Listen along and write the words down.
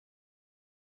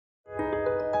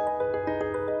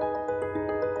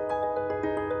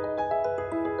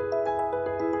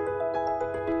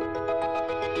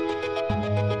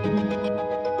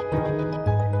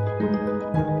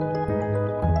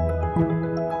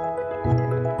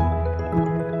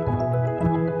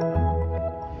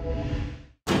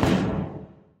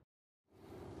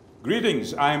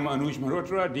Greetings, I'm Anuj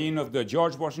Mehrotra, Dean of the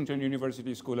George Washington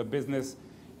University School of Business,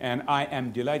 and I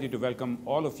am delighted to welcome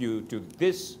all of you to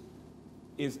this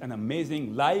is an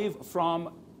amazing live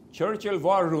from Churchill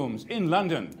War Rooms in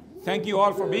London. Thank you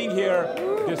all for being here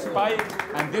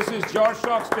and this is George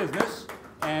Talks Business,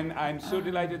 and I'm so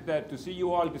delighted to see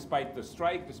you all despite the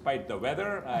strike, despite the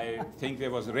weather. I think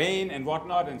there was rain and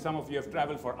whatnot, and some of you have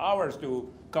traveled for hours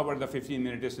to cover the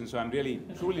 15-minute distance, so I'm really,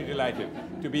 truly delighted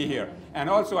to be here. And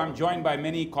also, I'm joined by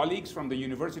many colleagues from the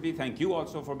university. Thank you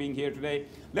also for being here today.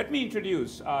 Let me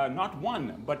introduce not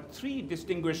one, but three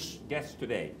distinguished guests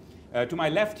today. To my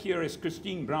left here is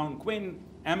Brown-Quinn,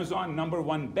 Amazon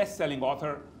 #1 best-selling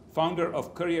author, founder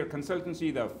of career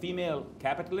consultancy, The Female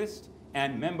Capitalist,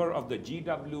 and member of the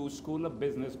GW School of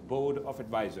Business Board of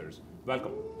Advisors.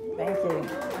 Welcome. Thank you.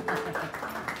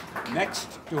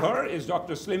 Next to her is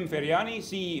Dr. Slim Feriani,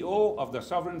 CEO of the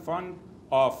Sovereign Fund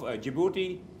of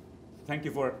Djibouti. Thank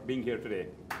you for being here today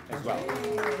as well.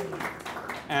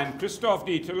 And Christophe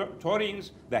de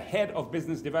Taurines, the head of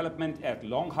business development at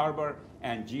Long Harbor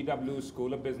and GW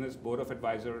School of Business Board of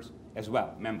Advisors as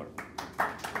well, member.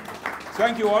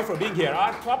 Thank you all for being here.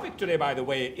 Our topic today, by the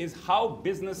way, is how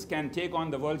business can take on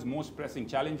the world's most pressing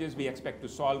challenges. We expect to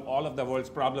solve all of the world's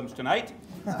problems tonight.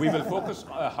 We will focus,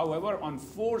 however, on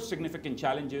 4 significant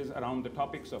challenges around the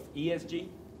topics of ESG,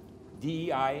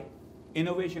 DEI,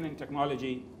 innovation and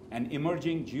technology, and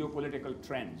emerging geopolitical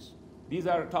trends. These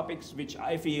are topics which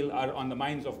I feel are on the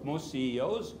minds of most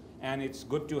CEOs, and it's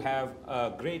good to have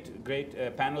a great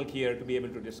panel here to be able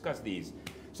to discuss these.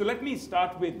 So let me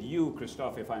start with you,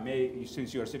 Christophe, if I may,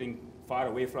 since you're sitting far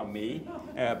away from me,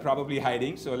 probably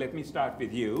hiding. So let me start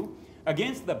with you.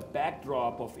 Against the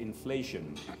backdrop of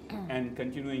inflation and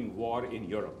continuing war in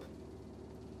Europe,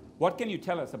 what can you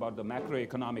tell us about the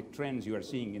macroeconomic trends you are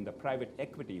seeing in the private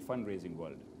equity fundraising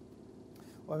world?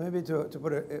 Well, maybe to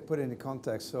put it into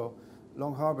context, so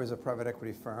Long Harbor is a private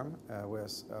equity firm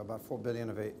with about $4 billion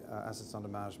of assets under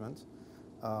management.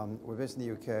 We're based in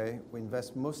the UK. We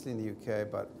invest mostly in the UK,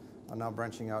 but are now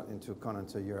branching out into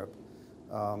continental Europe.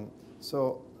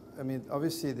 So, I mean,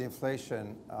 obviously the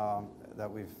inflation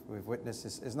that we've witnessed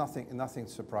is nothing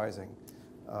surprising.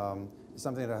 It's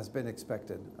something that has been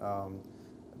expected.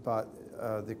 But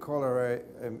the corollary,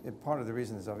 part of the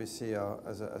reason is obviously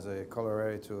as a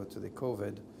corollary to the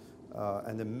COVID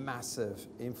and the massive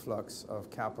influx of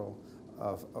capital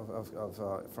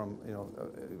from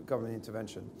government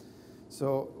intervention.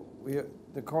 So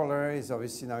the corollary is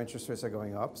obviously now interest rates are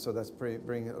going up, so that's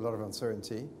bringing a lot of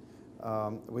uncertainty.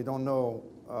 We don't know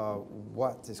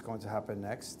what is going to happen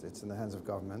next. It's in the hands of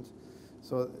government.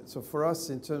 So for us,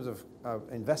 in terms of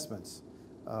investments,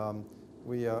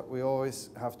 we always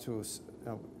have to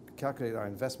calculate our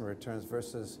investment returns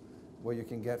versus what you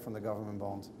can get from the government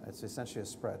bond. It's essentially a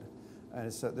spread, and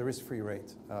it's the risk-free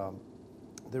rate.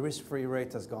 The risk-free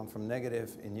rate has gone from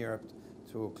negative in Europe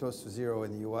to close to 0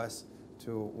 in the US,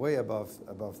 to way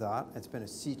above that. It's been a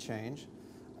sea change.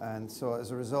 And so as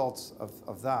a result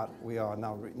of that, we are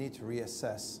now need to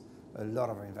reassess a lot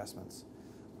of our investments.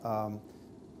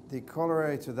 The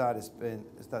corollary to that is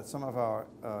that some of our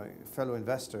fellow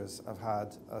investors have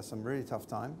had some really tough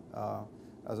time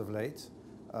as of late.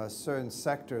 Certain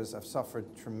sectors have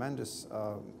suffered tremendous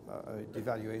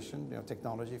devaluation,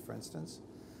 technology, for instance.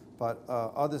 But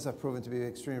others have proven to be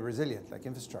extremely resilient, like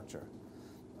infrastructure.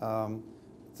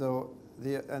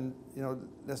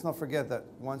 Let's not forget that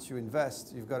once you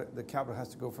invest, the capital has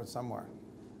to go from somewhere.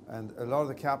 And a lot of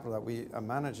the capital that we are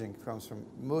managing comes from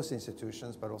most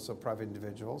institutions, but also private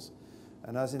individuals.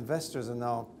 And as investors are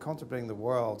now contemplating the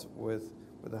world with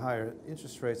the higher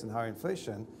interest rates and higher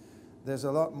inflation, there's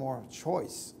a lot more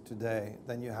choice today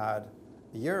than you had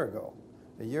a year ago.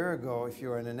 A year ago, if you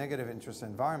were in a negative interest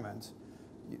environment,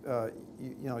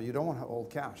 you don't want to hold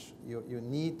cash.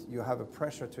 You have a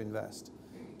pressure to invest.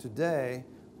 Today,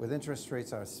 with interest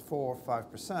rates at 4 or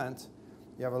 5%,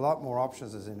 you have a lot more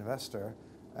options as an investor,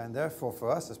 and therefore,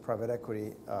 for us as private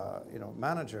equity,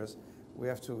 managers, we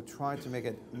have to try to make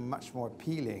it much more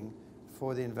appealing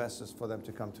for the investors for them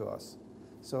to come to us.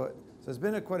 So it's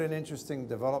been quite an interesting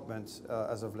development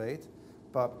as of late.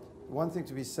 But one thing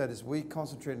to be said is we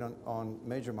concentrate on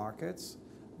major markets.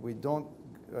 We don't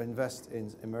invest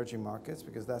in emerging markets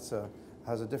because has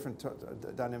a different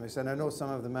dynamics. And I know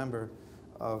some of the members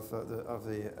of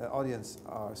the audience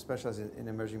are specialized in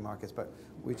emerging markets, but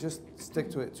we just stick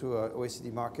to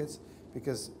OECD markets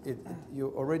because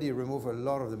you already remove a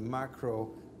lot of the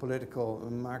political,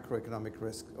 macroeconomic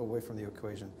risk away from the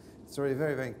equation. It's already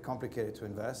very, very complicated to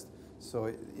invest.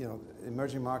 So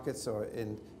emerging markets or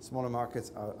in smaller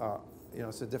markets are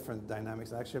it's a different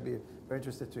dynamics. Actually, I'd be very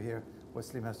interested to hear what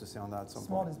Slim has to say on that at some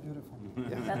Small point. is beautiful.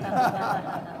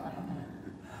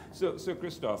 So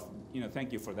Christophe,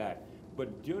 thank you for that.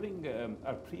 But during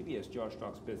our previous George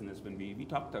Talks business, when we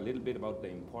talked a little bit about the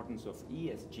importance of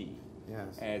ESG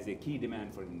as a key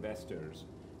demand for investors,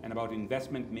 and about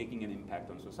investment making an impact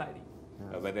on society,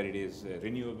 whether it is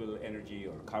renewable energy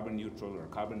or carbon neutral or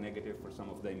carbon negative for some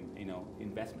of the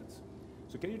investments.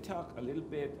 So can you talk a little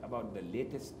bit about the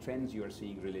latest trends you are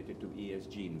seeing related to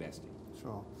ESG investing?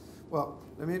 Sure. Well,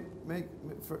 let me make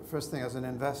first thing, as an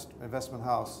investment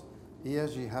house,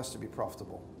 ESG has to be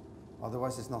profitable.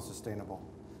 Otherwise, it's not sustainable.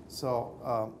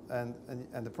 So, and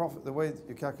the way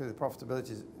you calculate the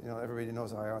profitability is, everybody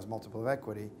knows IRR is multiple of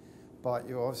equity, but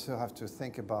you also have to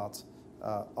think about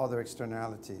other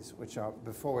externalities, which are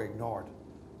before ignored.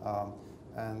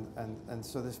 And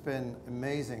so there's been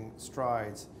amazing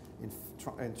strides in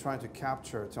trying to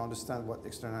capture, to understand what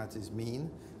externalities mean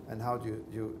and how do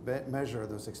you measure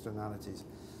those externalities.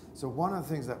 So one of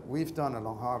the things that we've done at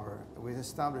Long Harbour, we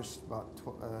established about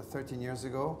 13 years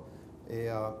ago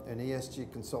an ESG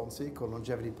consultancy called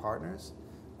Longevity Partners.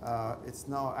 It's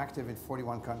now active in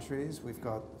 41 countries. We've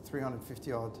got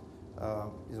 350 odd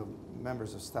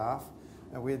members of staff,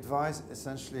 and we advise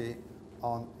essentially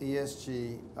on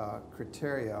ESG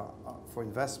criteria for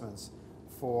investments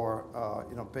for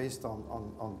based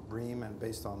on BREEAM and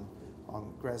based on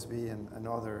GRESB and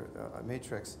other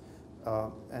matrix,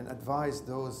 and advise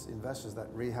those investors that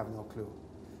really have no clue,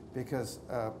 because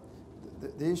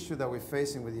the issue that we're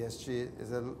facing with ESG is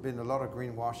there's been a lot of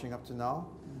greenwashing up to now.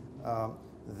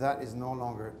 That is no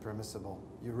longer permissible.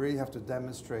 You really have to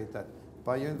demonstrate that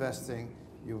by your investing,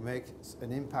 you make an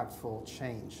impactful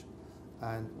change.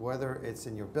 And whether it's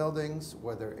in your buildings,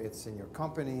 whether it's in your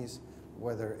companies,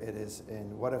 whether it is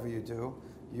in whatever you do,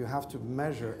 you have to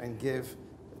measure and give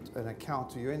an account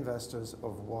to your investors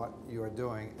of what you are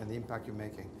doing and the impact you're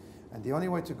making. And the only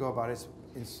way to go about it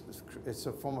is it's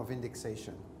a form of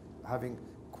indexation, having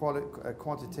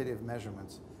quantitative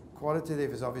measurements.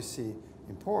 Qualitative is obviously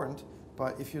important,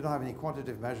 but if you don't have any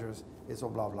quantitative measures, it's all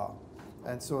blah, blah.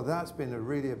 And so that's been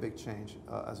really a big change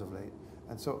as of late.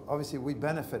 And so obviously we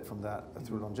benefit from that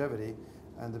through longevity,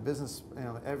 and the business,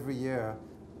 every year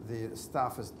the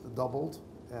staff has doubled,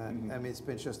 and I mean, it's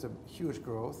been just a huge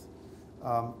growth.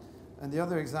 And the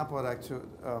other example I'd like to,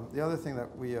 the other thing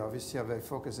that we obviously are very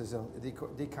focused is on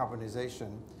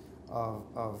decarbonization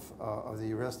of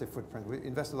the real estate footprint. We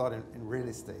invest a lot in real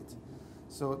estate.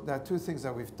 So there are two things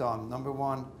that we've done. Number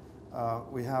one,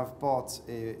 we have bought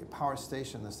a power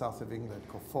station in the south of England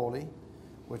called Foley,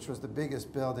 which was the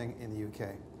biggest building in the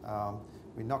UK.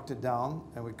 We knocked it down,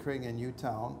 and we're creating a new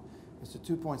town. It's a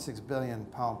 £2.6 billion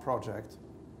project,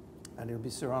 and it'll be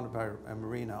surrounded by a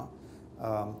marina.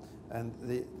 And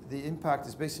the impact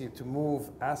is basically to move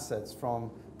assets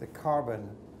from the carbon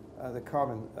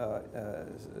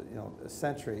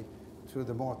century to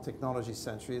the more technology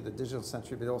century, the digital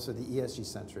century, but also the ESG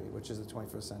century, which is the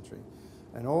 21st century.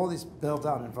 And all this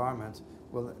built-out environment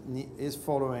is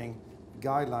following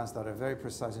guidelines that are very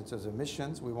precise in terms of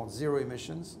emissions. We want zero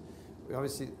emissions. We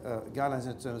obviously guidelines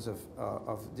in terms of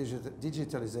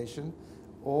digitalization.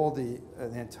 All the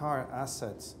entire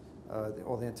assets,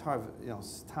 or the entire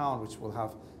town, which will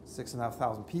have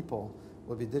 6,500 people,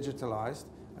 will be digitalized,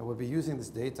 and we'll be using this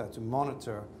data to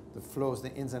monitor the flows,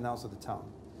 the ins and outs of the town.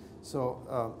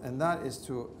 So, and that is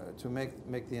to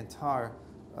make the entire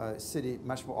city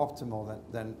much more optimal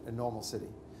than a normal city.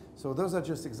 So those are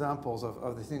just examples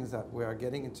of the things that we are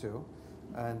getting into,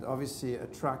 and obviously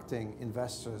attracting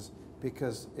investors,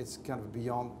 because it's kind of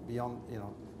beyond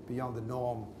the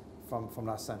norm from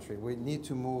last century. We need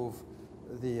to move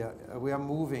we are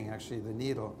moving actually the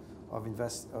needle of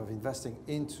investing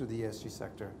into the ESG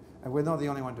sector, and we're not the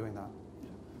only one doing that.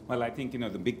 Well, I think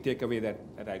the big takeaway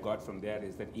that I got from there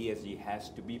is that ESG has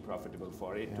to be profitable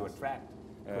for it to attract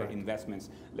investments.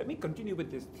 Let me continue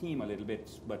with this theme a little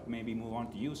bit, but maybe move on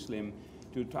to you, Slim,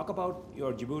 to talk about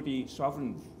your Djibouti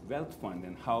Sovereign Wealth Fund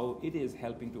and how it is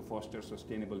helping to foster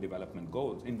sustainable development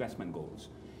goals, investment goals.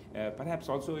 Perhaps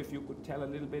also if you could tell a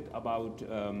little bit about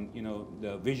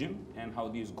the vision and how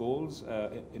these goals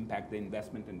impact the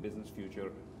investment and business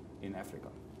future in Africa.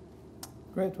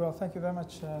 Great. Well, thank you very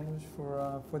much, Nuj,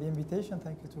 for the invitation.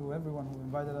 Thank you to everyone who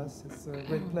invited us. It's a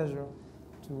great pleasure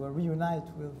to reunite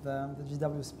with the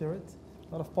GW spirit.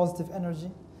 A lot of positive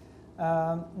energy.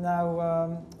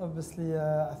 Now, obviously,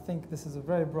 I think this is a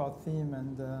very broad theme,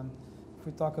 and if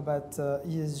we talk about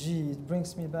ESG, it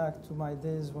brings me back to my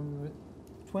days when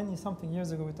 20-something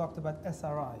years ago, we talked about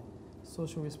SRI,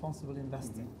 social responsible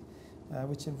investing,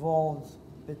 which evolved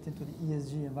a bit into the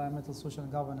ESG, environmental, social,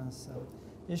 and governance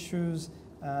issues.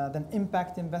 Then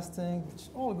impact investing, which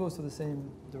all goes to the same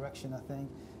direction, I think.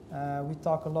 We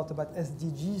talk a lot about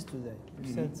SDGs today. We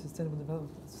said sustainable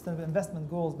investment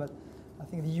goals, but I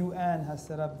think the UN has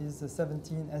set up these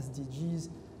 17 SDGs.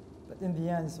 But in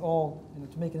the end, it's all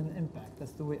to make an impact.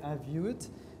 That's the way I view it.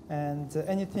 And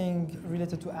anything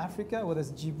related to Africa, whether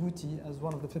it's Djibouti as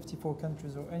one of the 54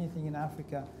 countries or anything in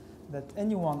Africa that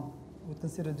anyone would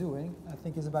consider doing, I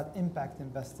think is about impact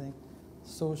investing,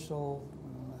 social,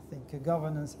 I think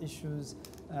governance issues,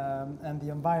 and the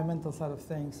environmental side of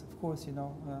things. Of course,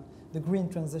 the green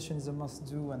transition is a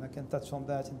must-do, and I can touch on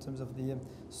that in terms of the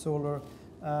solar.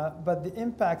 But the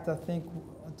impact, I think,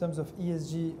 in terms of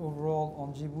ESG overall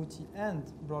on Djibouti and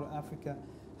broader Africa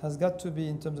has got to be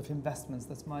in terms of investments.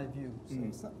 That's my view.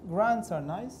 So grants are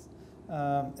nice.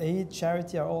 Aid,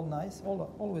 charity are all nice,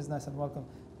 always nice and welcome.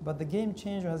 But the game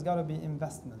changer has got to be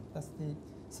investment. That's the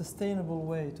sustainable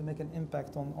way to make an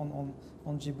impact on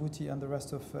Djibouti and the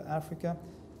rest of Africa.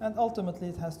 And ultimately,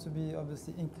 it has to be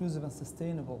obviously inclusive and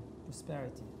sustainable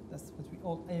prosperity. That's what we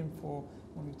all aim for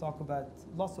when we talk about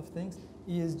lots of things.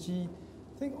 ESG,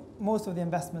 I think most of the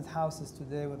investment houses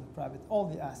today, whether private, all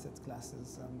the asset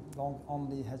classes,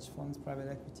 long-only hedge funds, private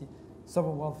equity,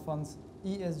 sovereign wealth funds,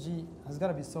 ESG has got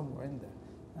to be somewhere in there.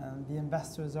 And the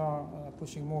investors are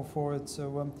pushing more for it.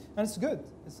 So, and it's good.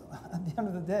 At the end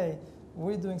of the day,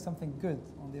 we're doing something good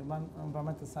on the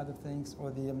environmental side of things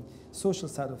or the social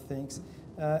side of things.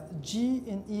 G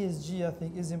in ESG, I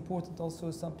think, is important also.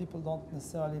 Some people don't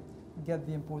necessarily get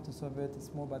the importance of it.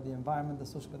 It's more about the environment, the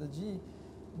social. But the G,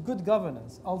 good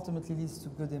governance, ultimately leads to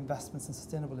good investments and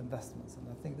sustainable investments. And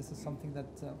I think this is something that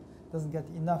doesn't get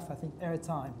enough, I think,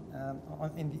 airtime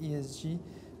in the ESG.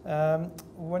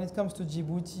 When it comes to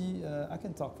Djibouti, I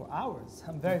can talk for hours.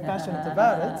 I'm very passionate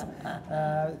about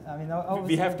it.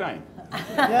 We have time.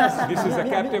 Yes. This is a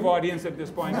captive audience at this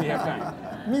point. We have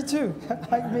time. Me too.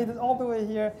 I made it all the way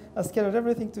here. I scheduled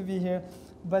everything to be here.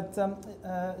 But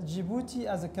Djibouti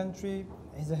as a country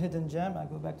is a hidden gem. I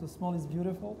go back to small is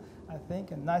beautiful, I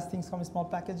think, and nice things come in small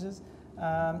packages.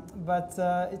 But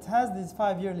it has these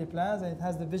 5-yearly plans, and it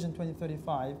has the Vision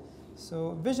 2035.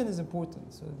 So vision is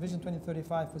important. So Vision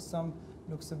 2035 for some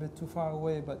looks a bit too far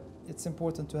away, but it's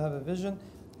important to have a vision.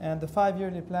 And the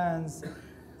 5-yearly plans,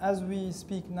 as we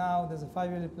speak now, there's a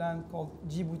 5-yearly plan called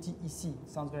Djibouti EC.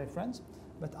 Sounds very French,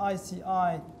 but ICI,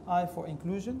 I for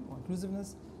inclusion or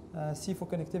inclusiveness, C for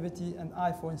connectivity, and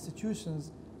I for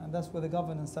institutions, and that's where the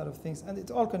governance side of things. And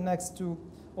it all connects to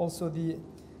also the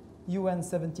UN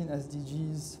 17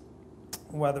 SDGs,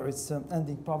 whether it's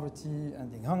ending poverty,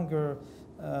 ending hunger,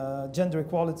 gender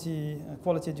equality,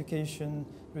 quality education,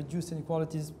 reduced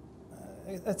inequalities,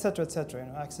 etc., etc.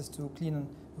 Access to clean and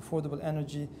affordable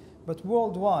energy. But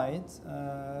worldwide,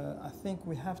 I think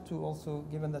we have to also,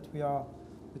 given that we are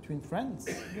between friends,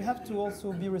 we have to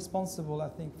also be responsible, I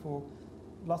think, for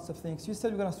lots of things. You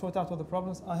said we're going to sort out all the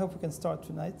problems. I hope we can start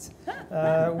tonight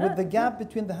with the gap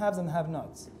between the haves and the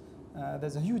have-nots.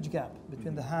 There's a huge gap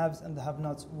between the haves and the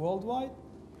have-nots worldwide.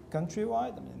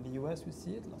 Countrywide, I mean, in the US we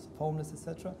see it, lots of homeless,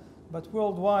 etc. But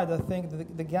worldwide, I think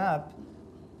the gap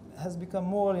has become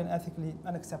morally and ethically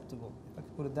unacceptable, if I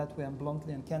could put it that way and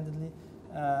bluntly and candidly.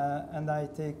 And I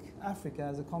take Africa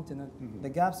as a continent. The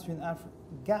gap between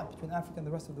Africa and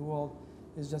the rest of the world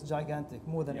is just gigantic,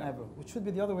 more than ever, which should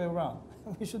be the other way around.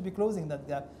 We should be closing that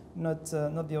gap, not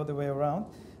the other way around.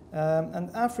 And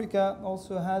Africa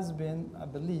also has been, I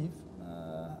believe,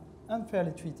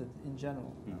 unfairly treated in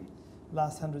general.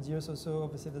 Last 100 years or so,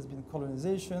 obviously there's been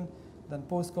colonization, then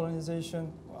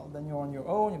post-colonization, well, then you're on your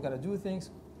own, you've got to do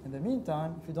things. In the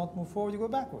meantime, if you don't move forward, you go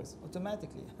backwards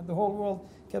automatically. And the whole world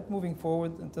kept moving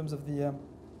forward in terms of the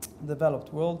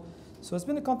developed world. So it's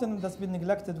been a continent that's been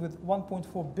neglected with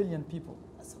 1.4 billion people.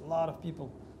 That's a lot of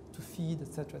people to feed,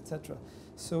 etc., etc.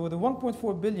 So the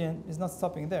 1.4 billion is not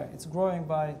stopping there. It's growing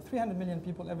by 300 million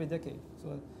people every decade.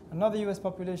 So another US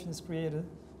population is created.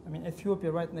 I mean,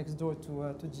 Ethiopia, right next door to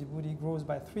Djibouti, grows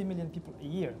by 3 million people a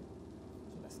year.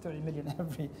 So that's 30 million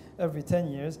every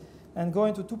 10 years. And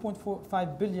going to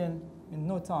 2.45 billion in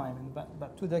no time, in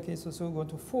about 2 decades or so, going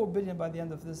to 4 billion by the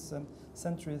end of this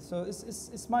century. So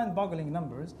it's mind-boggling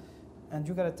numbers. And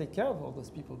you got to take care of all those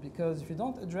people, because if you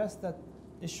don't address that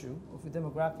issue of the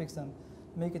demographics and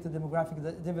make it a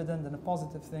demographic dividend and a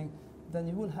positive thing, then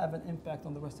you will have an impact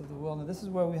on the rest of the world. And this is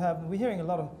where we're hearing a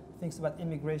lot of things about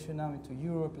immigration now into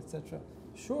Europe, etc.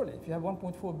 Surely, if you have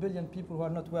 1.4 billion people who are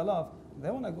not well off,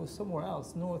 they want to go somewhere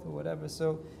else, north or whatever.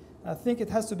 So I think it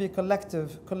has to be a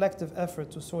collective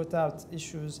effort to sort out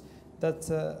issues that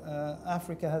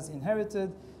Africa has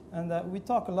inherited. And we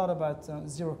talk a lot about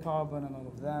zero carbon and all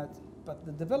of that. But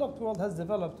the developed world has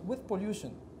developed with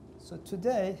pollution. So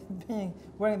today,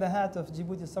 wearing the hat of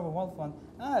Djibouti Sovereign Wealth Fund,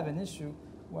 I have an issue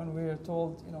when we're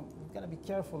told, we've got to be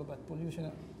careful about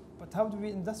pollution, but how do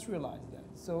we industrialize that?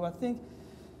 So I think,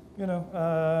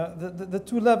 the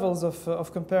two levels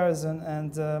of comparison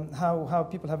and how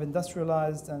people have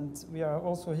industrialized, and we are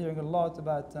also hearing a lot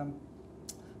about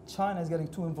China is getting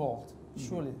too involved,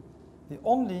 surely. The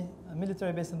only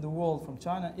military base in the world from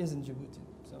China is in Djibouti.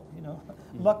 So,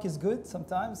 luck is good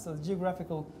sometimes. So the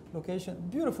geographical location,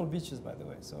 beautiful beaches, by the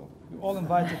way. So you're all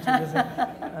invited to visit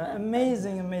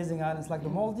amazing, amazing islands like the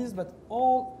Maldives, but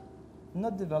all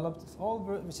not developed,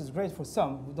 which is great for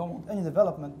some who don't want any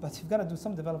development, but you've got to do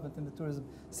some development in the tourism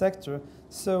sector.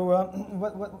 So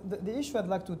the issue I'd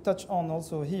like to touch on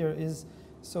also here is,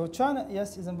 so China,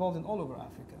 yes, is involved in all over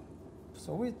Africa.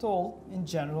 So we're told, in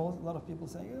general, a lot of people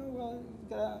say, well, you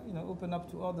gotta, open up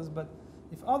to others, but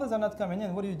if others are not coming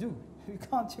in, what do?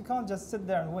 You can't just sit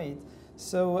there and wait.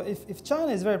 So if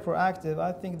China is very proactive,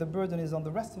 I think the burden is on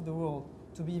the rest of the world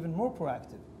to be even more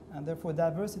proactive, and therefore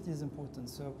diversity is important.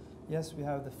 So yes, we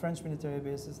have the French military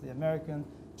bases, the American,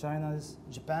 China's,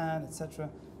 Japan, etc.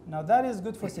 Now that is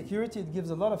good for security. It gives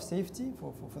a lot of safety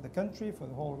for the country, for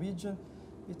the whole region.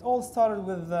 It all started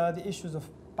with the issues of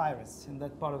pirates in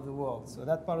that part of the world. So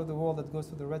that part of the world that goes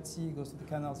to the Red Sea, goes to the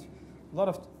canals,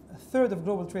 a third of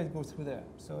global trade goes through there.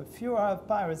 So if you have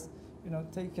pirates,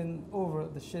 taking over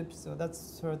the ships, so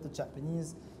that's hurt the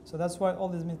Japanese. So that's why all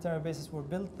these military bases were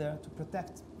built there, to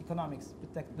protect economics,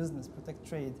 protect business, protect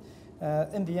trade.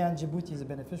 In the end, Djibouti is a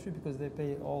beneficiary because they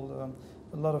pay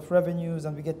a lot of revenues,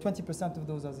 and we get 20% of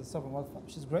those as a sovereign wealth fund,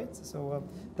 which is great. So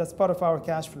that's part of our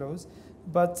cash flows.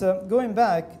 But going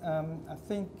back, I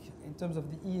think in terms of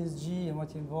the ESG and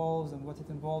what it involves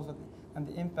and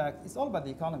the impact, it's all about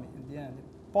the economy in the end.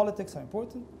 Politics are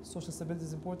important, social stability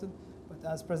is important, but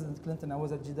as President Clinton, I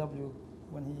was at GW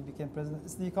when he became president,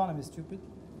 it's the economy, stupid.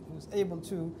 He was able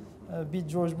to beat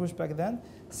George Bush back then.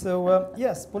 So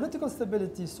yes, political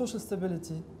stability, social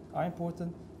stability are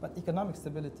important, but economic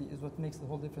stability is what makes the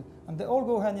whole difference. And they all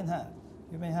go hand in hand.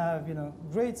 You may have,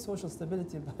 great social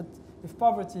stability, but if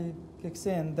poverty kicks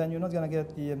in, then you're not going to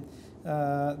get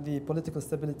the political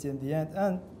stability in the end.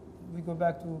 And we go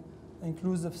back to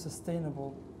inclusive,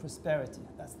 sustainable prosperity.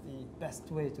 That's the best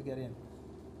way to get in.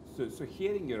 So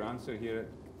hearing your answer here,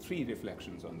 3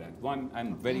 reflections on that. One,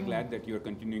 I'm very glad that you're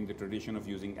continuing the tradition of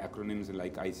using acronyms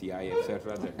like ICI,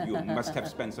 etc. That you must have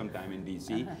spent some time in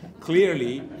DC.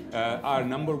 Clearly, our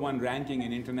 #1 ranking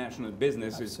in international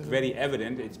business is very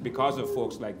evident. It's because of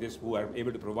folks like this who are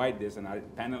able to provide this, and our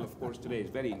panel, of course, today is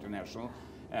very international.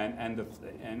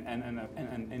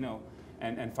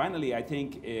 And finally, I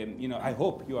think, I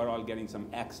hope you are all getting some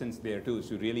accents there too,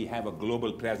 so really have a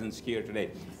global presence here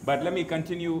today. But let me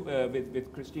continue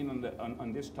with Christine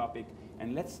on this topic,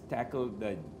 and let's tackle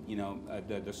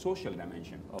the social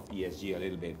dimension of ESG a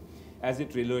little bit, as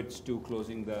it relates to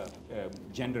closing the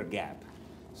gender gap.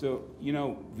 So,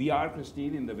 we are,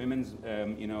 Christine, in the Women's,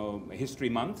 History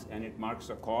Month, and it marks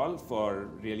a call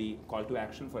to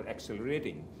action for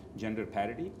accelerating gender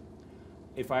parity.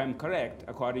 If I am correct,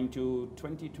 according to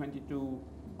 2022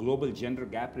 Global Gender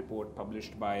Gap Report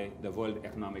published by the World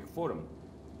Economic Forum,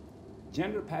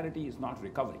 gender parity is not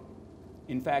recovering.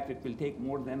 In fact, it will take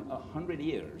more than 100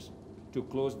 years to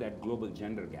close that global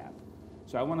gender gap.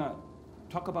 So I want to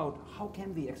talk about how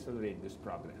can we accelerate this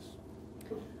progress?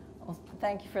 Well,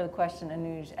 thank you for the question,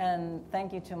 Anuj, and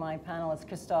thank you to my panelists,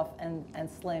 Christophe and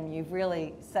Slim. You've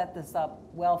really set this up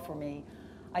well for me.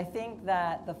 I think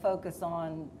that the focus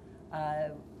on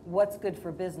what's good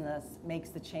for business makes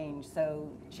the change. So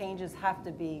changes have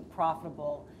to be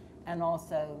profitable and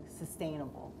also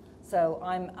sustainable. So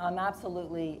I'm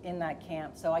absolutely in that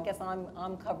camp. So I guess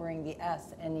I'm covering the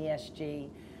S in ESG,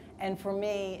 and for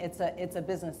me it's a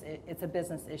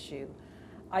business issue.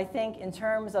 I think in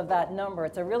terms of that number,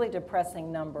 it's a really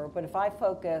depressing number. But if I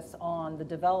focus on the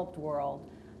developed world,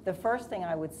 the first thing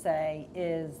I would say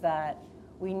is that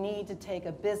we need to take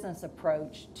a business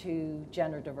approach to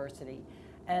gender diversity.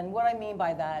 And what I mean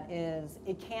by that is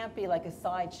it can't be like a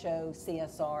sideshow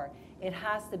CSR. It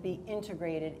has to be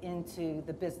integrated into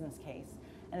the business case.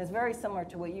 And it's very similar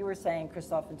to what you were saying,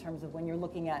 Christophe, in terms of when you're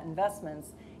looking at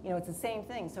investments. It's the same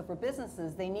thing. So for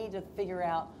businesses, they need to figure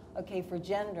out, okay, for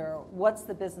gender, what's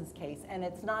the business case? And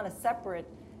it's not a separate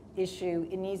issue.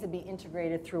 It needs to be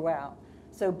integrated throughout.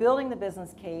 So building the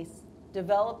business case,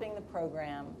 developing the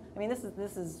program. I mean, this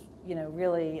is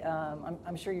really,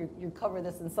 I'm sure you cover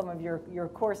this in some of your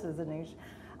courses, Anuj.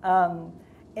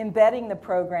 Embedding the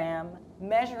program,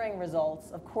 measuring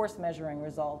results, of course measuring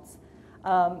results.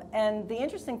 And the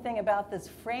interesting thing about this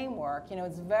framework,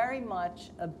 it's very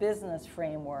much a business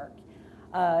framework.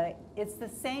 It's the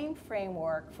same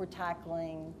framework for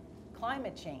tackling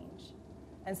climate change.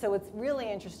 And so what's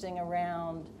really interesting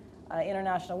around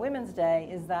International Women's Day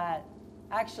is that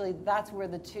actually that's where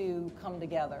the two come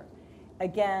together.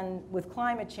 Again, with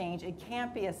climate change, it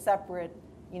can't be a separate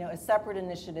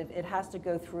initiative. It has to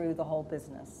go through the whole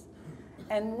business.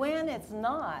 And when it's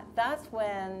not, that's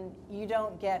when you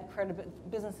don't get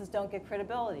businesses don't get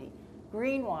credibility.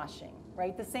 Greenwashing,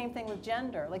 right? The same thing with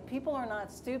gender. Like, people are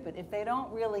not stupid. If they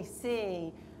don't really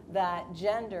see that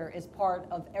gender is part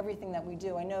of everything that we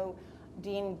do. I know,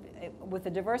 Dean, with the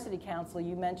Diversity Council,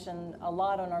 you mentioned a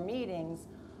lot on our meetings.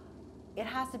 It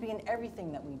has to be in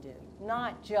everything that we do,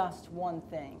 not just one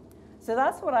thing. So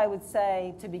that's what I would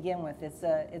say to begin with.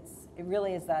 It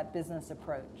really is that business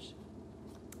approach.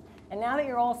 And now that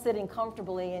you're all sitting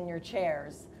comfortably in your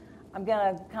chairs, I'm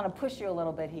going to kind of push you a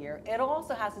little bit here. It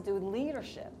also has to do with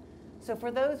leadership. So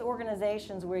for those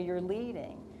organizations where you're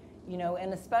leading,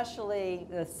 and especially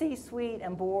the C-suite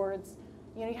and boards,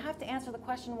 you have to answer the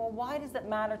question, well, why does it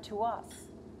matter to us?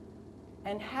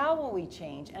 And how will we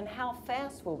change? And how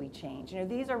fast will we change?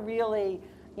 These are really,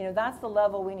 that's the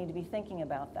level we need to be thinking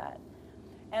about that.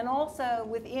 And also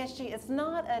with ESG, it's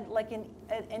not like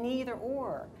an either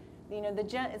or.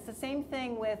 It's the same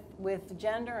thing with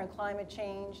gender and climate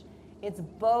change. It's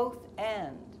both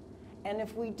and. And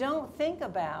if we don't think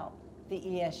about the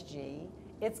ESG,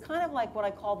 it's kind of like what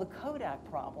I call the Kodak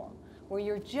problem, where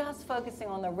you're just focusing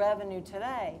on the revenue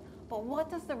today, but what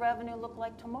does the revenue look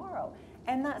like tomorrow?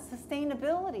 And that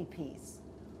sustainability piece,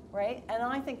 right? And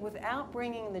I think without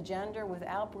bringing the gender,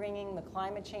 without bringing the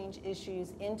climate change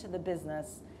issues into the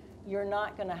business, you're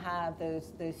not going to have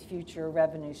those future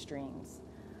revenue streams.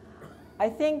 I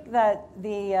think that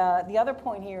the other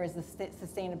point here is the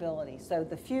sustainability. So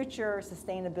the future,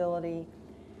 sustainability,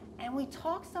 and we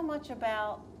talk so much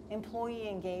about employee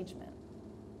engagement.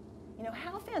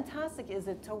 How fantastic is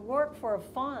it to work for a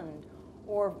fund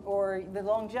or the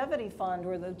longevity fund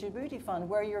or the Djibouti fund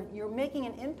where you're making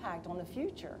an impact on the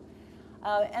future?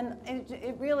 And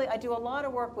it really, I do a lot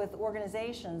of work with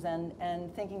organizations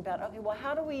and thinking about, okay, well,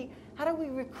 how do we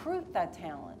recruit that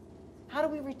talent? How do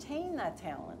we retain that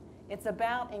talent? It's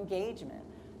about engagement.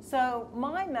 So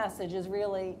my message is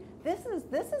really, this is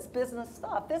business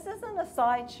stuff. This isn't a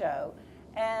sideshow.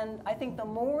 And I think the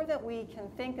more that we can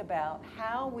think about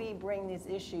how we bring these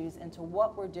issues into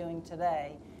what we're doing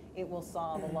today, it will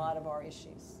solve a lot of our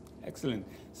issues. Excellent.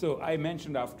 So I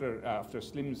mentioned after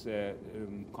Slim's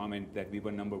comment that we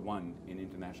were #1 in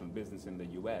international business in the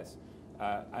US.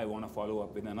 I want to follow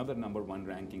up with another #1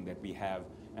 ranking that we have.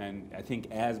 And I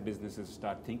think as businesses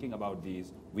start thinking about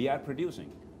these, we are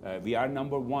producing. We are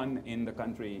 #1 in the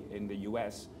country, in the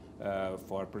US,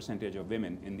 for percentage of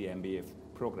women in the MBA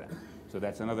program. So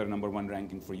that's another #1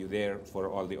 ranking for you there, for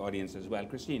all the audience as well.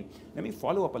 Christine, let me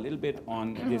follow up a little bit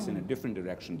on this in a different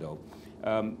direction though.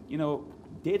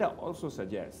 Data also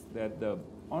suggests that the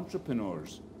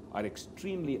entrepreneurs are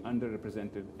extremely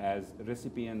underrepresented as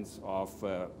recipients of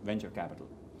venture capital.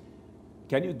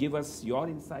 Can you give us your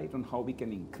insight on how we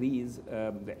can increase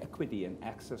the equity and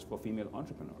access for female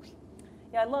entrepreneurs?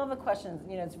 Yeah, I love the question.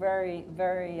 It's very,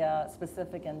 very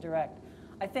specific and direct.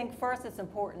 I think first it's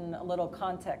important a little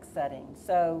context setting.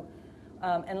 So,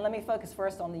 and let me focus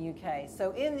first on the UK.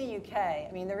 So in the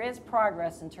UK, there is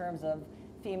progress in terms of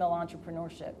female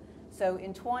entrepreneurship. So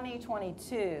in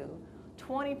 2022,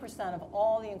 20% of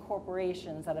all the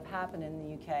incorporations that have happened in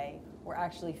the UK were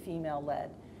actually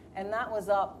female-led. And that was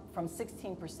up from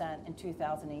 16% in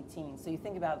 2018. So you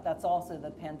think about it, that's also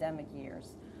the pandemic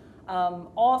years.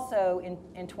 Also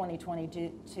in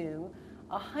 2022,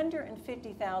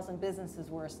 150,000 businesses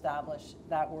were established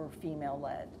that were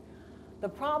female-led. The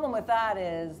problem with that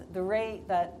is the rate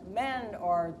that men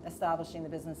are establishing the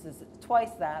businesses,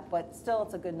 twice that, but still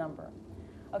it's a good number.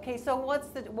 Okay, so what's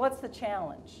the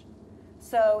challenge?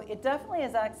 So it definitely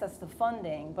is access to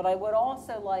funding, but I would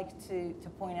also like to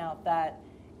point out that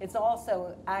it's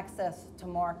also access to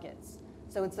markets.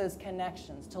 So it's those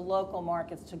connections to local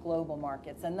markets, to global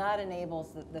markets, and that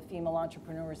enables the female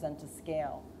entrepreneurs then to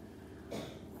scale.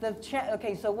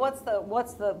 Okay, so what's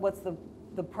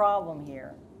the problem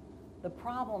here? The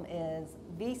problem is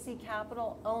VC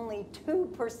capital, only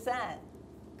 2%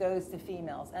 goes to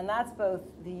females, and that's both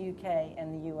the UK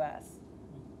and the US.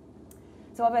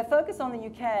 So if I focus on the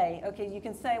UK, okay, you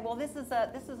can say, well, this is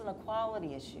an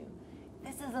equality issue.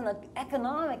 This is an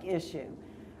economic issue.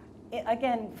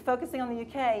 Again, focusing on the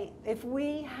UK, if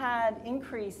we had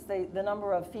increased the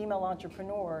number of female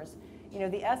entrepreneurs,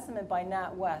 the estimate by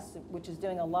NatWest, which is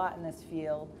doing a lot in this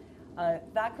field,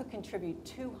 that could contribute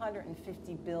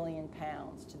 £250 billion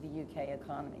to the UK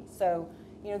economy. So,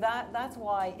 You know, that's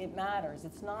why it matters.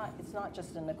 It's not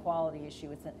just an equality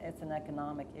issue, it's an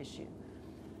economic issue.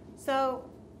 So,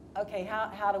 okay,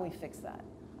 how do we fix that?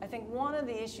 I think one of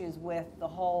the issues with the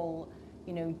whole,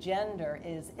 you know, gender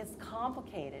is it's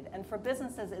complicated. And for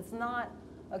businesses, it's not,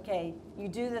 okay, you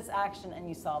do this action and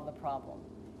you solve the problem.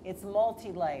 It's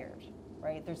multi-layered,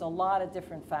 right? There's a lot of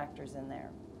different factors in there.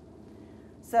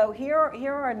 So here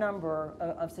are a number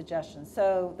of suggestions.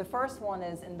 So the first one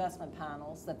is investment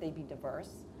panels, that they be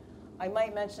diverse. I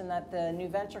might mention that the new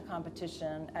venture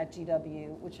competition at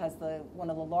GW, which has one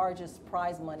of the largest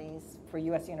prize monies for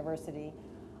US University,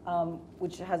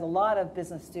 which has a lot of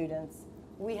business students,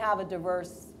 we have a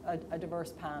diverse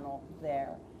panel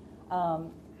there.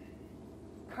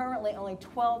 Currently, only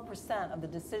 12% of the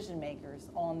decision makers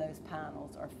on those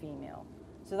panels are female.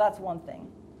 So that's one thing.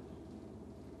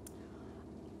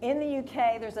 In the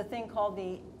UK, there's a thing called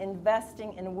the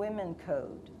Investing in Women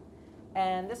Code.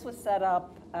 And this was set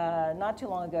up not too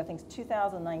long ago, I think it's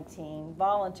 2019,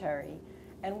 voluntary.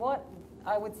 And what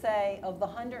I would say, of the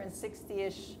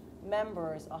 160-ish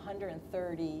members,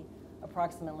 130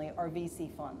 approximately are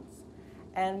VC funds.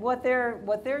 And what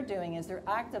they're doing is they're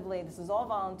actively, this is all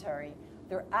voluntary,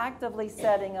 they're actively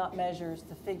setting up measures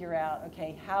to figure out,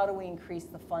 okay, how do we increase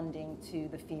the funding to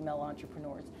the female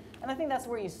entrepreneurs? And I think that's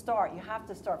where you start. You have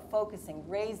to start focusing,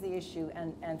 raise the issue,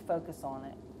 and focus on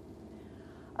it.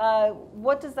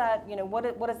 What does that, you know,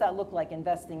 what does that look like,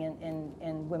 investing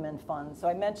in women funds? So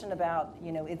I mentioned about,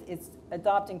 you know, it's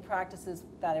adopting practices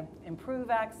that improve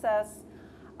access.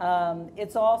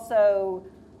 It's also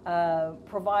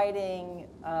providing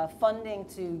funding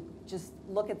to just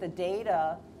look at the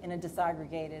data in a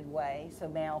disaggregated way, so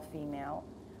male, female.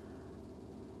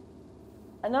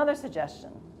 Another suggestion,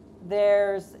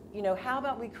 there's, you know, how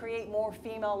about we create more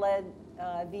female-led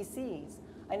VCs?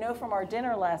 I know from our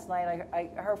dinner last night, I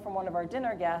heard from one of our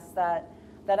dinner guests that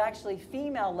actually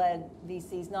female-led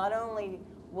VCs not only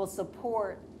will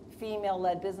support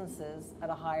female-led businesses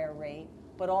at a higher rate,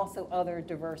 but also other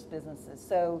diverse businesses.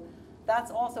 So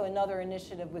that's also another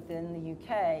initiative within the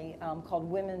UK called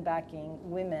Women Backing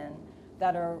Women,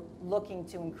 that are looking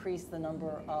to increase the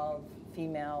number of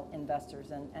female investors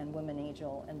and women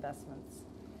angel investments.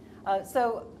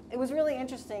 So it was really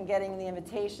interesting getting the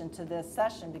invitation to this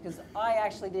session, because I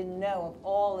actually didn't know of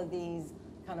all of these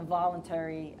kind of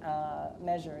voluntary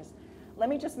measures. Let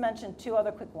me just mention two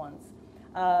other quick ones.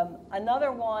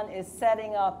 Another one is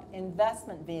setting up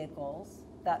investment vehicles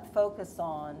that focus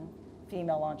on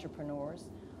female entrepreneurs.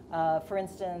 For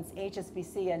instance,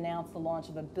 HSBC announced the launch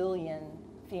of a $1 billion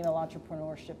female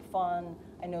entrepreneurship fund.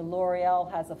 I know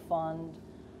L'Oreal has a fund.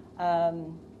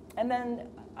 And then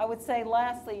I would say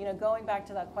lastly, you know, going back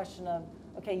to that question of,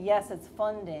 okay, yes, it's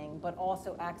funding, but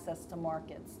also access to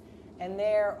markets. And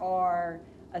there are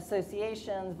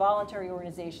associations, voluntary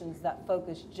organizations that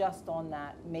focus just on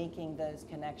that, making those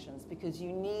connections, because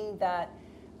you need that,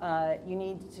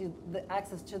 the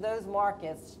access to those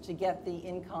markets to get the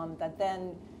income that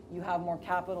then you have more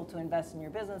capital to invest in your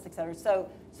business, et cetera. So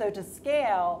to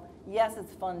scale, yes,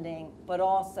 it's funding, but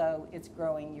also it's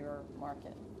growing your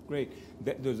market. Great.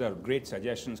 Those are great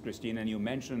suggestions, Christine. And you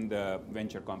mentioned the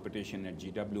venture competition at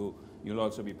GW. You'll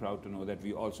also be proud to know that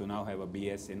we also now have a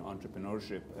BS in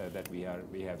entrepreneurship that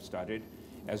we have started,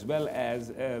 as well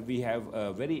as we have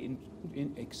a very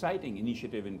exciting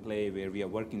initiative in play where we are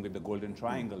working with the Golden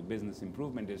Triangle Business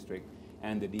Improvement District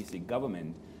and the DC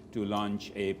government to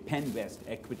launch a Penn West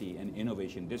Equity and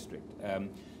Innovation District.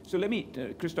 So let me,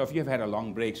 Christophe, you've had a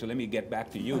long break, so let me get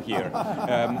back to you here.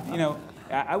 You know,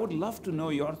 I would love to know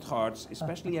your thoughts,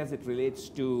 especially as it relates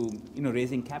to, you know,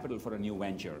 raising capital for a new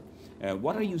venture.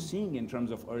 What are you seeing in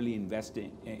terms of early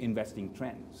investing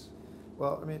trends?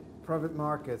 Well, I mean, private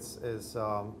markets it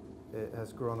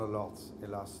has grown a lot in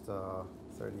the last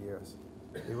 30 years.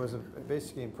 It was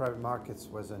basically in private markets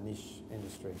was a niche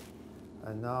industry.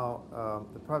 And now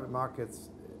the private markets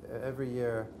every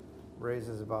year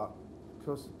raises about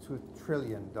close to $2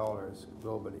 trillion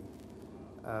globally.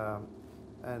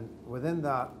 And within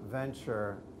that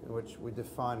venture, which we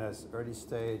define as early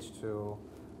stage to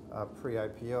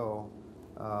pre-IPO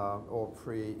or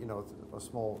you know, or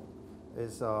small,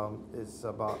 is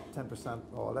about 10%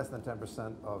 or less than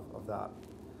 10% of that.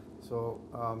 So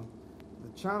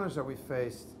the challenge that we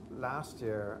faced last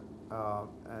year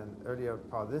and earlier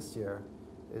part of this year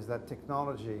is that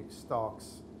technology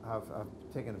stocks have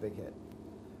taken a big hit.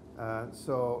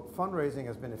 So fundraising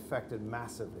has been affected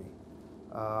massively.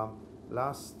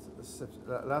 Last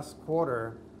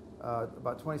quarter,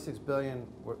 about 26 billion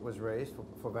was raised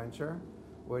for venture,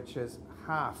 which is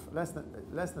less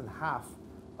than half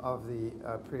of the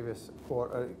previous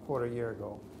quarter a year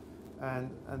ago.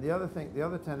 And the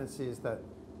other tendency is that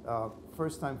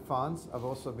first-time funds have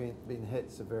also been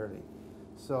hit severely.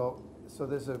 So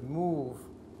there's a move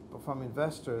from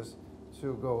investors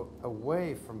to go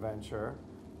away from venture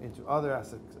into other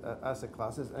asset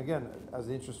classes. Again, as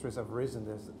the interest rates have risen,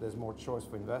 there's more choice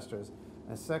for investors.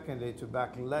 And secondly, to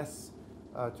back less,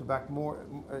 to back more.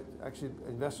 Actually,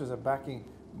 investors are backing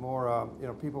more.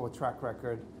 People with track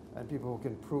record and people who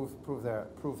can prove their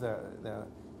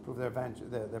venture,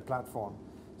 their platform.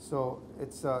 So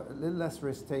it's a little less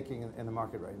risk taking in the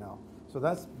market right now. So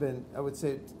that's been, I would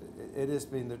say, it has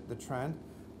been the trend,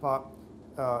 but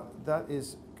that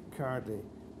is currently.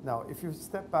 Now, if you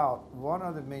step out, one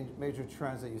of the major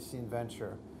trends that you see in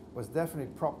venture was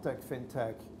definitely prop tech,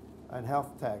 fintech, and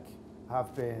health tech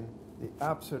have been the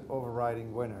absolute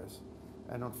overriding winners.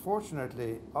 And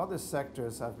unfortunately, other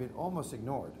sectors have been almost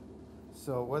ignored.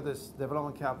 So whether it's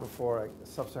development capital for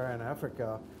sub-Saharan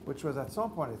Africa, which was at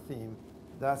some point a theme,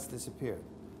 that's disappeared.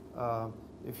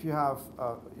 If you have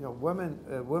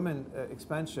women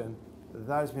expansion,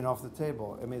 that has been off the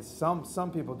table. I mean,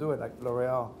 some people do it, like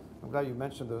L'Oreal. I'm glad you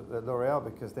mentioned the L'Oreal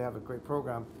because they have a great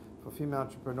program for female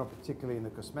entrepreneurs, particularly in the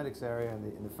cosmetics area, and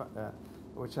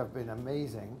which have been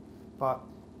amazing. But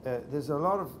there's a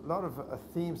lot of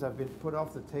themes that have been put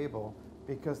off the table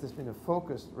because there's been a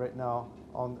focus right now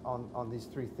on these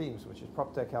three themes, which is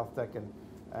prop tech, health tech,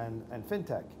 and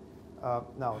fintech.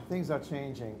 Now things are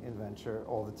changing in venture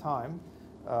all the time,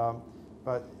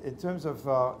 but in terms of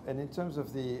the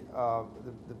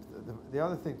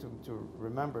other thing to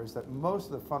remember is that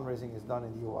most of the fundraising is done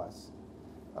in the U.S.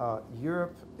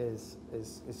 Europe is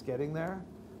getting there,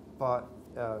 but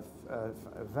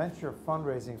venture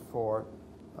fundraising for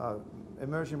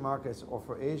emerging markets or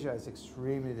for Asia is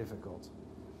extremely difficult.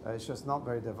 It's just not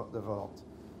very developed.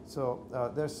 So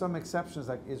there's some exceptions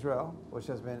like Israel, which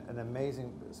has been an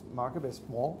amazing market, but it's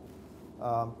small.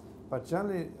 But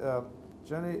generally,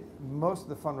 most of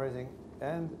the fundraising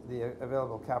and the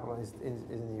available capital is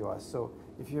in the U.S. So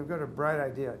if you've got a bright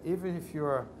idea, even if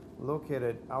you're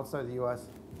located outside the U.S.,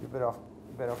 you're better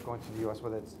off going to the U.S.,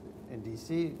 whether it's in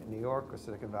D.C., New York, or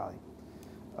Silicon Valley.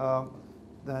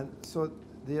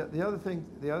 The other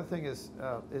thing is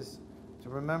to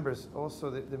remember is also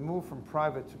the move from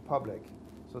private to public,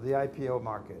 so the IPO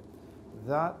market.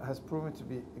 That has proven to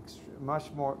be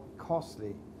much more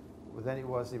costly than it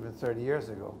was even 30 years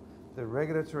ago. The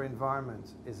regulatory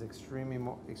environment is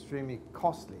extremely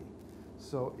costly.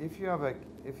 So if you have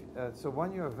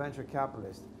when you're a venture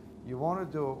capitalist, you want to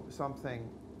do something,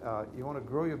 you want to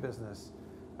grow your business,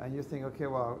 and you think, okay,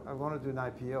 well, I want to do an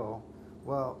IPO.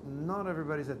 Well, not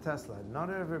everybody's a Tesla. Not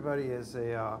everybody is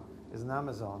an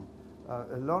Amazon.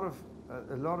 A lot of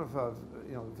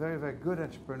very, very good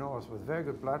entrepreneurs with very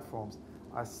good platforms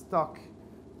are stuck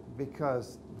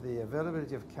because the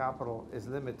availability of capital is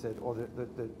limited, or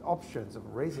the options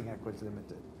of raising equity is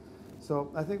limited. So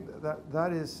I think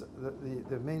that is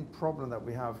the main problem that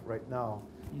we have right now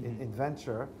in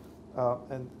venture.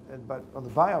 But on the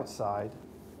buyout side,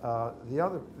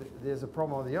 there's a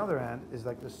problem on the other end is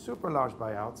like the super large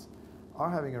buyouts are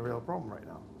having a real problem right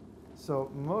now.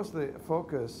 So most of the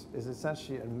focus is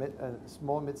essentially on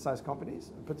small, mid-sized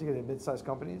companies, particularly mid-sized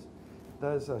companies.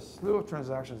 There's a slew of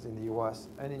transactions in the US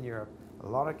and in Europe, a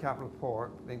lot of capital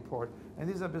being poured, and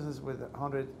these are businesses with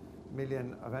 100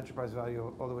 million of enterprise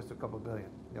value all the way to a couple of billion,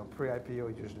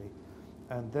 pre-IPO usually.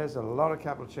 And there's a lot of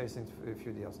capital chasing a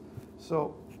few deals.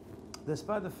 So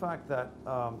despite the fact that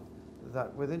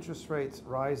that with interest rates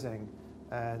rising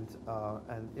and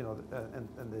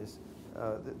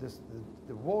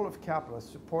the wall of capital has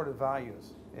supported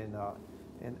values in the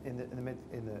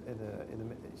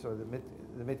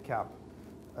mid cap.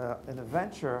 In the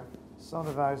venture, some of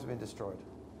the values have been destroyed.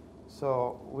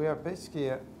 So we are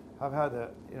basically have had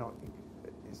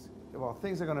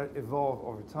things are going to evolve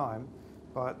over time,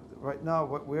 but right now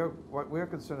what we're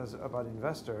concerned about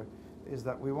investor is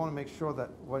that we want to make sure that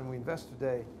when we invest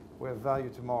today, we have value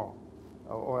tomorrow,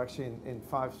 or actually in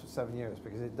 5 to 7 years,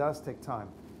 because it does take time.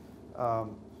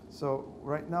 So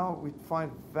right now we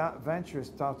find ventures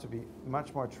start to be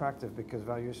much more attractive because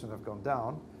valuations have gone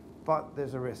down, but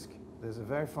there's a risk. There's a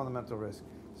very fundamental risk.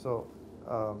 So,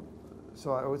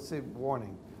 so I would say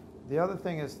warning. The other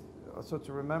thing is also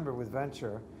to remember with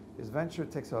venture is venture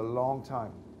takes a long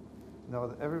time.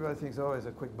 Everybody thinks, oh, it's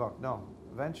a quick buck. No,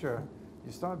 venture,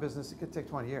 you start a business, it could take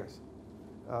 20 years.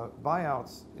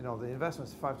 Buyouts, the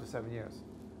investment's 5 to 7 years,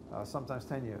 sometimes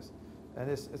 10 years.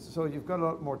 And so you've got a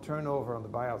lot more turnover on the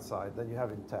buyout side than you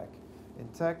have in tech. In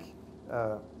tech,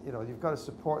 you've got to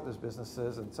support those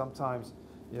businesses, and sometimes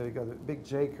you've got a big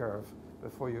J curve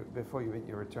before you hit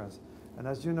your returns. And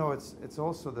as you know, it's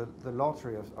also the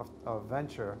lottery of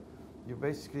venture. You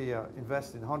basically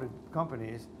invest in 100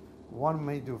 companies. One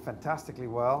may do fantastically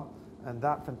well, and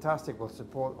that fantastic will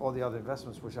support all the other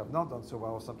investments which have not done so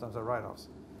well, or sometimes are write-offs.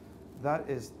 That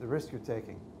is the risk you're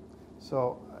taking.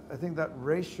 So I think that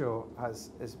ratio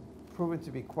is proven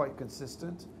to be quite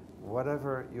consistent,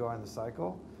 whatever you are in the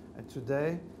cycle. And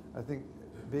today, I think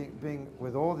being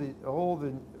with all the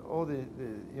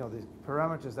the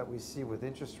parameters that we see with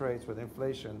interest rates, with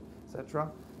inflation,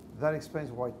 etc., that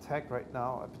explains why tech right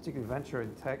now, particularly venture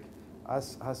in tech,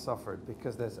 has suffered,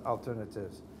 because there's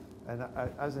alternatives. And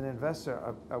as an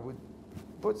investor, I would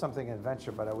put something in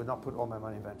venture, but I would not put all my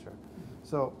money in venture.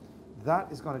 So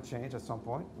that is going to change at some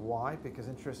point. Why? Because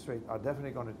interest rates are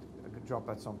definitely going to drop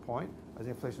at some point, as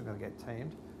inflation is going to get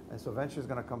tamed, and so venture is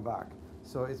going to come back.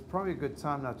 So it's probably a good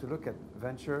time now to look at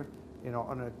venture,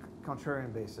 on a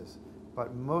contrarian basis.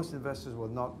 But most investors will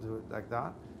not do it like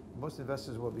that. Most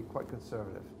investors will be quite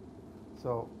conservative.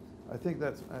 So I think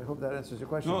I hope that answers your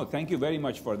question. No, thank you very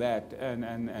much for that,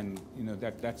 and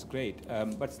that's great.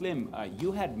 But Slim,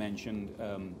 you had mentioned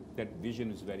that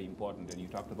vision is very important, and you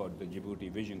talked about the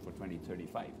Djibouti vision for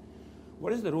 2035.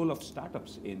 What is the role of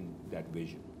startups in that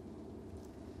vision?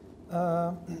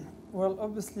 Well,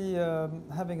 obviously,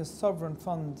 having a sovereign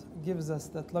fund gives us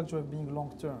that luxury of being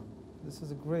long-term. This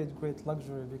is a great, great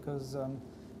luxury, because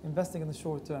investing in the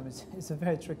short term is a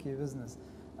very tricky business.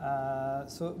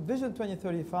 So Vision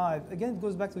 2035, again, it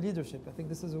goes back to leadership. I think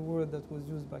this is a word that was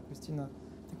used by Christina.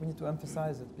 I think we need to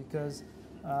emphasize it, because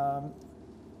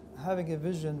having a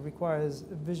vision requires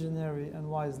a visionary and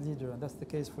wise leader, and that's the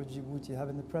case for Djibouti,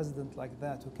 having a president like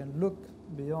that who can look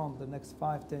beyond the next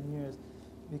 5-10 years.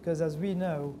 Because as we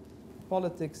know,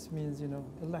 politics means,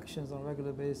 elections on a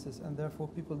regular basis, and therefore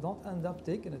people don't end up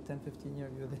taking a 10-15-year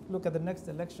view. They look at the next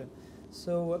election.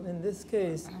 So in this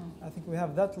case, I think we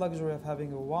have that luxury of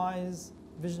having a wise,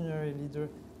 visionary leader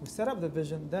who set up the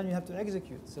vision, then you have to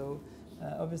execute. So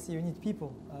obviously you need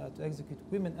people to execute,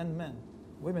 women and men,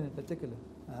 women in particular.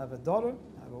 I have a daughter,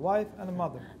 I have a wife, and a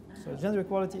mother. So gender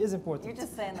equality is important. You're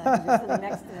just saying that you're sitting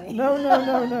next to me.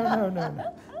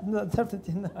 No,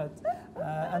 definitely not.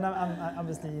 And I'm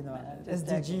obviously,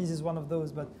 SDGs is one of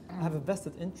those, but I have a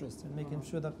vested interest in making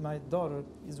sure that my daughter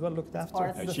is well looked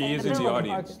after. She is in the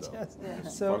audience. Yes. Yeah.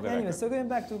 So anyway, so going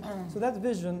back to, so that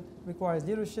vision requires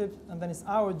leadership, and then it's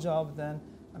our job then,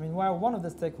 we're one of the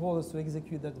stakeholders to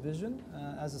execute that vision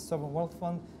as a sovereign wealth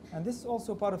fund. And this is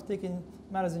also part of taking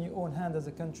matters in your own hand as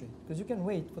a country, because you can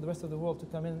wait for the rest of the world to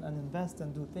come in and invest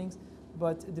and do things,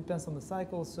 but it depends on the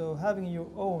cycle. So having your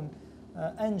own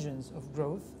engines of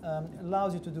growth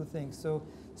allows you to do things. So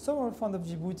sovereign fund of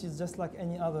Djibouti is just like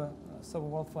any other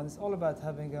sovereign wealth fund. It's all about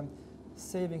having a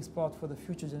savings pot for the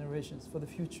future generations, for the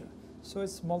future. So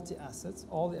it's multi-assets,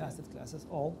 all the asset classes,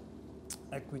 all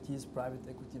equities, private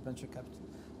equity, venture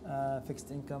capital, fixed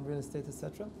income, real estate,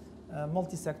 etc.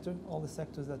 Multi-sector, all the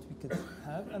sectors that we could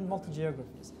have, and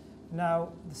multi-geographies.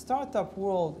 Now, the startup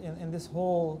world in this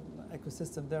whole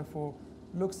ecosystem, therefore,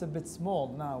 looks a bit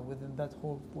small now within that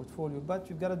whole portfolio, but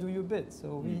you've got to do your bit.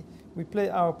 So we play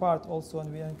our part also,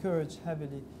 and we encourage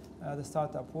heavily the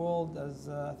startup world, as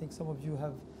I think some of you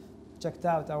have checked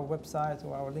out our website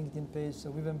or our LinkedIn page. So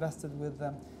we've invested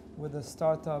with a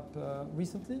startup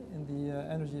recently in the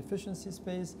energy efficiency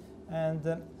space,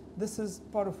 and this is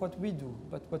part of what we do,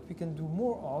 but what we can do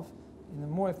more of in a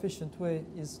more efficient way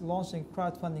is launching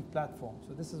crowdfunding platforms.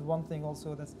 So this is one thing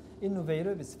also that's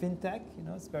innovative. It's fintech,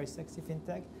 it's very sexy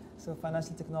fintech, so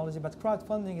financial technology, but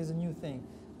crowdfunding is a new thing.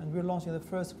 And we're launching the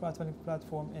first crowdfunding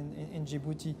platform in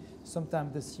Djibouti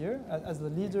sometime this year as the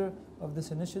leader of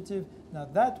this initiative. Now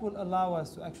that will allow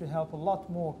us to actually help a lot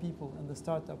more people in the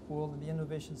startup world, in the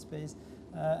innovation space.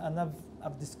 And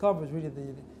I've discovered really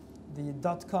the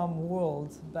dot-com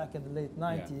world back in the late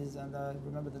 90s, and I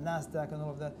remember the NASDAQ and all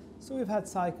of that. So we've had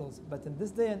cycles, but in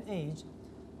this day and age,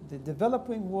 the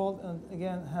developing world, and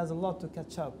again, has a lot to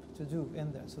catch up to do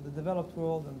in there. So the developed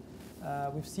world,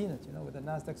 and we've seen it, with the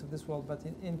NASDAQs of this world, but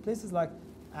in places like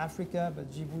Africa, but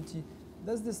Djibouti,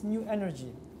 there's this new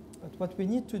energy. But what we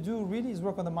need to do really is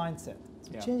work on the mindset.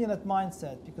 So changing that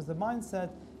mindset, because the mindset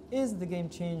is the game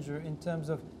changer in terms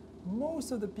of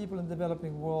most of the people in the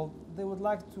developing world, they would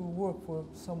like to work for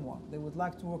someone. They would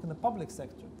like to work in the public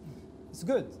sector. It's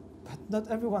good, but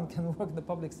not everyone can work in the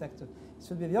public sector. It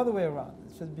should be the other way around.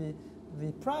 It should be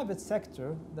the private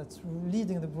sector that's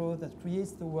leading the growth, that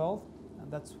creates the wealth,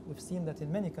 and we've seen that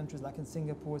in many countries, like in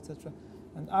Singapore, etc.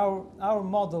 And our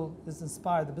model is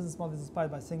inspired, the business model is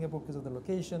inspired by Singapore because of the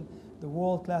location, the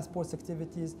world-class sports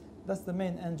activities. That's the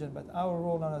main engine, but our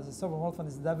role now as a sovereign wealth fund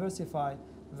is diversify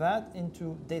that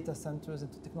into data centers,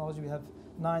 into technology. We have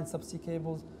 9 subsea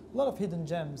cables, a lot of hidden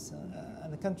gems.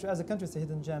 And the country, as a country, it's a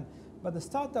hidden gem. But the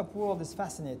startup world is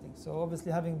fascinating. So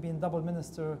obviously, having been double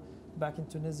minister back in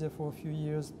Tunisia for a few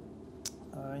years,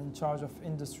 in charge of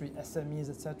industry, SMEs,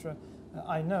 etc.,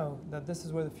 I know that this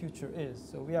is where the future is.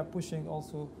 So we are pushing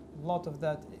also a lot of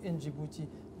that in Djibouti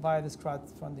via this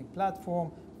crowdfunding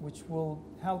platform, which will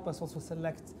help us also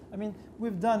select. I mean,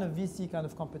 we've done a VC kind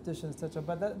of competition, etc.,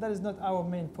 but that is not our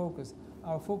main focus.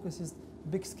 Our focus is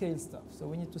big scale stuff. So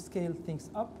we need to scale things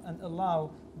up and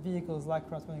allow vehicles like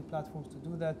crowdfunding platforms to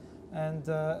do that. And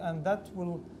that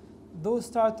will, those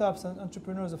startups and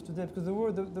entrepreneurs of today, because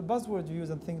the buzzword you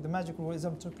use, I think the magical word is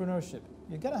entrepreneurship.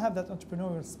 You gotta have that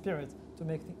entrepreneurial spirit to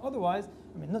make things. Otherwise,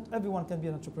 I mean, not everyone can be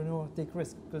an entrepreneur, take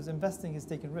risk, because investing is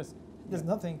taking risk. There's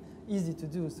nothing easy to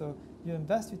do. So you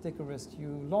invest, you take a risk.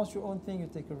 You launch your own thing, you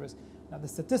take a risk. Now the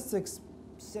statistics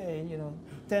say,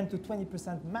 10 to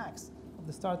 20% max of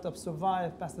the startups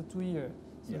survive past the 2 years.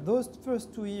 So those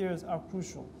first 2 years are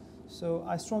crucial. So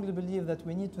I strongly believe that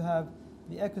we need to have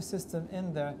the ecosystem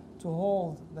in there to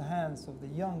hold the hands of the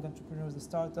young entrepreneurs, the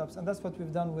startups, and that's what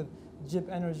we've done with Jib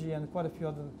Energy and quite a few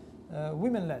other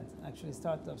women-led, actually,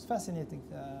 startups. Fascinating.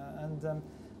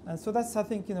 And so that's, I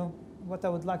think, what I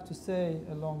would like to say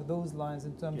along those lines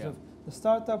in terms of the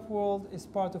startup world is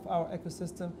part of our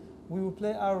ecosystem. We will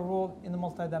play our role in a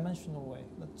multidimensional way,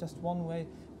 not just one way.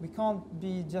 We can't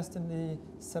be just in the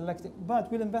selecting,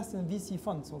 but we'll invest in VC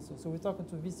funds also. So we're talking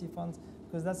to VC funds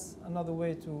because that's another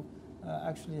way to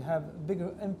actually have a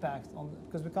bigger impact on,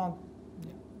 because we can't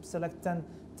select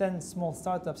 10 small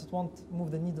startups. It won't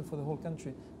move the needle for the whole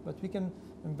country. But we can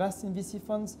invest in VC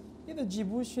funds, either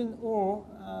Djiboutian or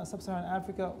Sub-Saharan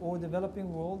Africa or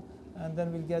developing world, and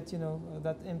then we'll get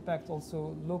that impact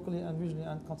also locally and regionally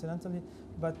and continentally.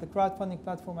 But the crowdfunding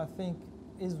platform, I think,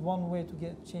 is one way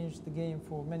to change the game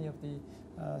for many of the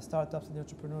startups and the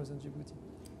entrepreneurs in Djibouti.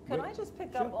 Could I just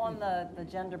pick up on the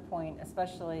gender point,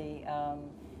 especially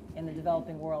in the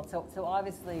developing world? So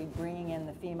obviously bringing in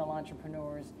the female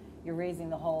entrepreneurs, you're raising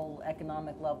the whole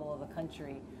economic level of the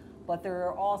country. But there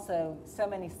are also so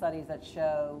many studies that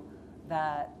show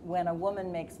that when a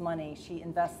woman makes money, she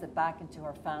invests it back into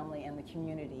her family and the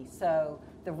community. So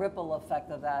the ripple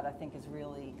effect of that, I think, is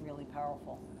really, really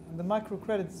powerful. And the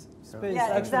microcredit space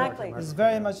exactly. is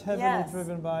very much heavily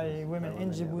driven by women in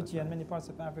Djibouti and many parts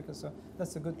of Africa. So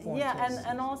that's a good point. Yeah,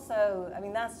 and also, I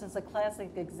mean, that's just a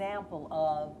classic example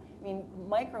of,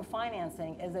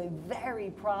 microfinancing is a very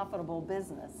profitable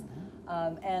business.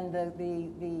 And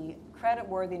the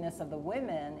creditworthiness of the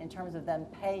women in terms of them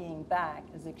paying back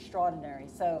is extraordinary.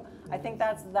 So I think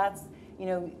that's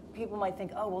people might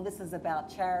think, oh, well, this is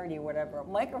about charity or whatever.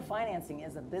 Microfinancing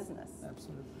is a business.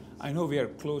 Absolutely. I know we are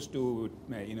close to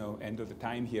end of the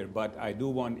time here, but I do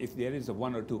want, if there is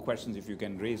one or two questions, if you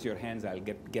can raise your hands, I'll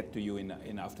get to you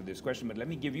in after this question. But let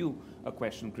me give you a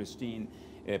question, Christine,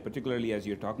 particularly as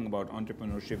you're talking about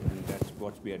entrepreneurship, and that's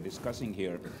what we are discussing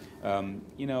here.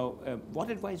 What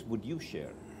advice would you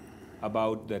share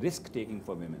about the risk-taking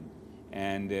for women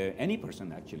and any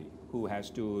person actually who has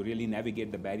to really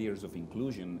navigate the barriers of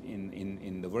inclusion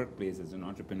in the workplace as an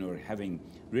entrepreneur, having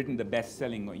written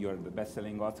you're the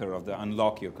best-selling author of the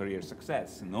Unlock Your Career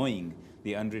Success, knowing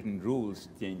the unwritten rules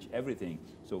change everything.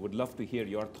 So would love to hear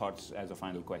your thoughts as a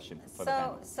final question for the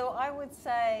panel. So I would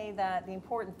say that the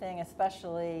important thing,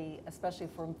 especially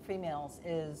for females,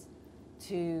 is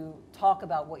to talk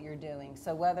about what you're doing.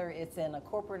 So whether it's in a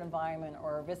corporate environment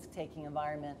or a risk-taking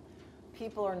environment,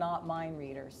 people are not mind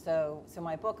readers. So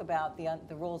my book about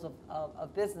the rules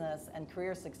of business and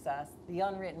career success, the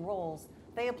unwritten rules,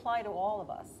 they apply to all of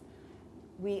us.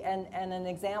 And an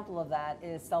example of that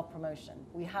is self-promotion.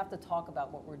 We have to talk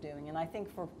about what we're doing. And I think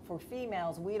for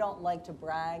females, we don't like to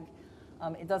brag.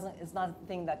 It's not a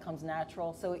thing that comes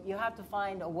natural. So you have to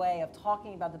find a way of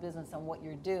talking about the business and what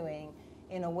you're doing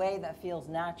in a way that feels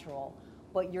natural,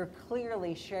 but you're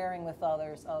clearly sharing with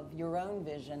others of your own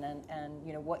vision and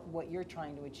what you're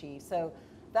trying to achieve. So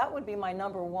that would be my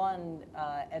number one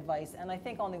advice. And I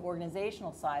think on the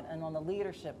organizational side and on the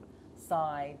leadership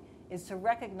side is to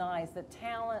recognize that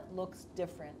talent looks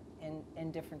different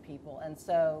in different people. And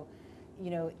so,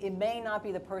 it may not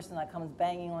be the person that comes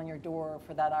banging on your door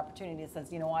for that opportunity that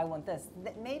says, I want this.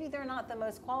 Maybe they're not the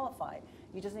most qualified.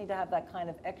 You just need to have that kind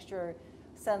of extra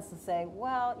sense to say,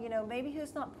 well, maybe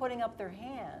who's not putting up their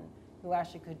hand who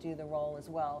actually could do the role as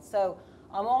well. So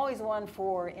I'm always one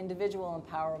for individual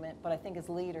empowerment, but I think as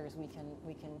leaders we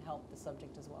can help the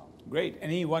subject as well. Great.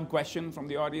 Any one question from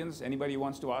the audience? Anybody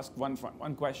wants to ask one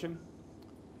question?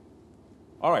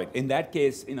 All right. In that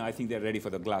case, I think they're ready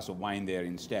for the glass of wine there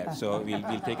instead. So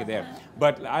we'll take it there.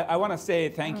 But I want to say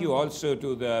thank you also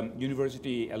to the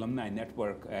University Alumni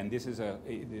Network. And this is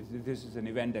an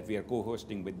event that we are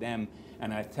co-hosting with them.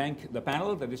 And I thank the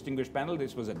panel, the distinguished panel.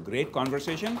 This was a great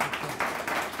conversation.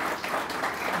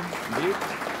 Indeed.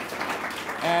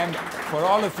 And for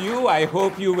all of you, I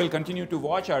hope you will continue to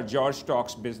watch our George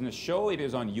Talks business show. It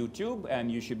is on YouTube,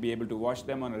 and you should be able to watch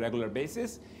them on a regular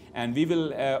basis. And we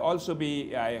will also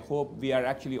be, I hope, we are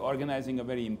actually organizing a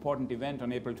very important event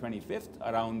on April 25th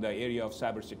around the area of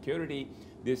cybersecurity.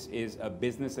 This is a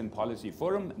business and policy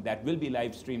forum that will be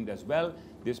live streamed as well.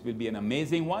 This will be an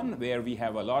amazing one where we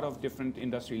have a lot of different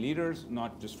industry leaders,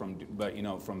 not just from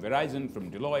Verizon,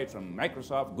 from Deloitte, from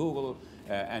Microsoft, Google,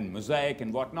 and Mosaic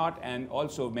and whatnot, and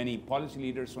also many policy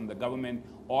leaders from the government,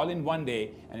 all in one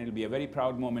day, and it'll be a very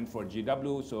proud moment for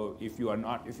GW. So if you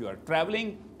are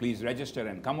traveling, please register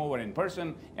and come over in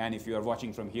person, and if you are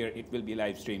watching from here, it will be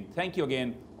live streamed. Thank you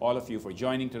again, all of you, for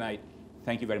joining tonight.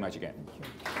 Thank you very much again.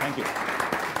 Thank you.